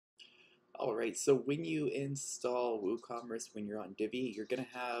Alright, so when you install WooCommerce when you're on Divi, you're going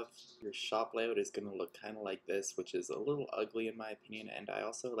to have your shop layout is going to look kind of like this, which is a little ugly in my opinion, and I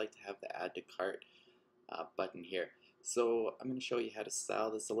also like to have the add to cart button here. So I'm going to show you how to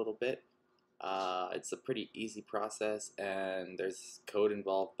style this a little bit. It's a pretty easy process and there's code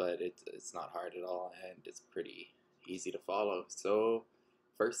involved, but it's not hard at all and it's pretty easy to follow. So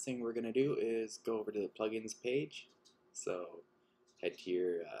first thing we're going to do is go over to the plugins page. So head to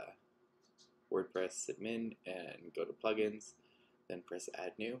your WordPress admin and go to plugins, then press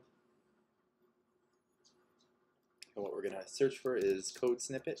add new. And what we're going to search for is code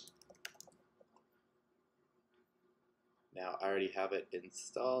snippet. Now I already have it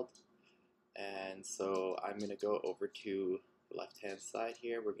installed, and so I'm going to go over to the left hand side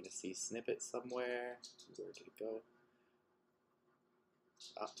here. We're going to see snippet somewhere. Where did it go?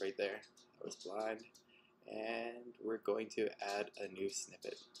 Oh, right there. I was blind. And we're going to add a new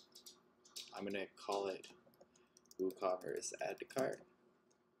snippet. I'm going to call it WooCommerce add to cart.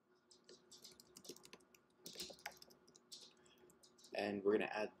 And we're going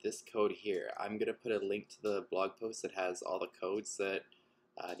to add this code here. I'm going to put a link to the blog post that has all the codes that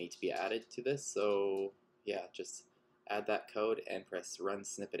need to be added to this. So yeah, just add that code and press run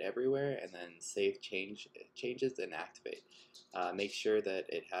snippet everywhere and then save changes and activate. Make sure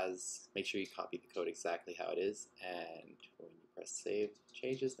you copy the code exactly how it is, and when you press save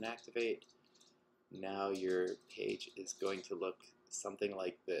changes and activate, now your page is going to look something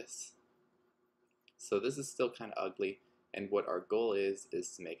like this. So this is still kind of ugly, and what our goal is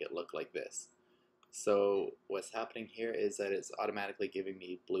to make it look like this. So what's happening here is that it's automatically giving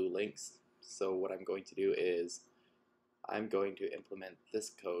me blue links. So what I'm going to do is I'm going to implement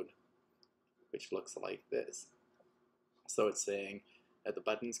this code, which looks like this. So it's saying that the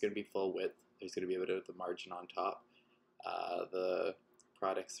button's going to be full width. There's going to be a bit of the margin on top. The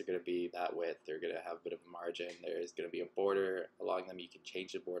products are going to be that width. They're going to have a bit of a margin. There's going to be a border along them. You can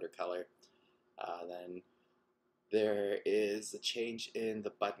change the border color. Then there is a change in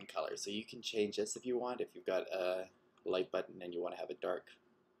the button color. So you can change this if you want. If you've got a light button and you want to have a dark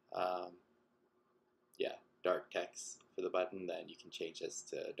text for the button, then you can change this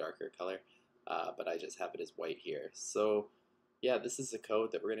to a darker color. But I just have it as white here. So yeah, this is the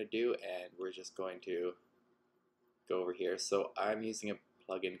code that we're going to do, and we're just going to go over here. So I'm using a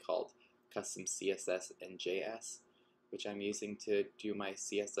plugin called Custom CSS and JS, which I'm using to do my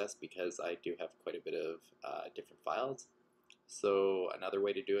CSS because I do have quite a bit of different files. So another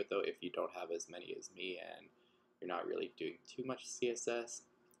way to do it though, if you don't have as many as me and you're not really doing too much CSS,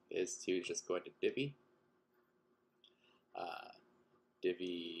 is to just go into Divi,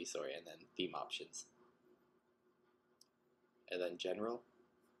 and then theme options, and then general,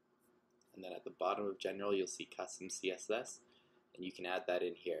 and then at the bottom of general you'll see custom CSS, and you can add that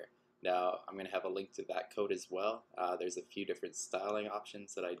in here. Now I'm going to have a link to that code as well. There's a few different styling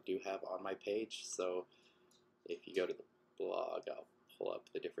options that I do have on my page, so if you go to the blog, I'll pull up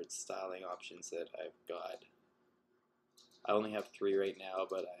the different styling options that I've got. I only have 3 right now,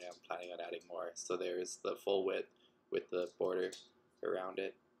 but I am planning on adding more. So there's the full width with the border around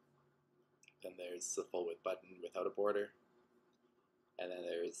it, then there's the full width button without a border, and then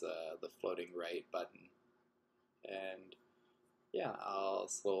there's the floating right button. And yeah, I'll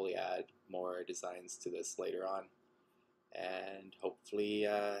slowly add more designs to this later on. And hopefully,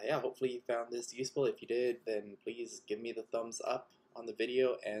 hopefully you found this useful. If you did, then please give me the thumbs up on the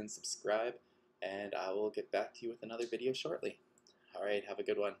video and subscribe, and I will get back to you with another video shortly. Alright, have a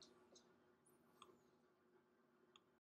good one.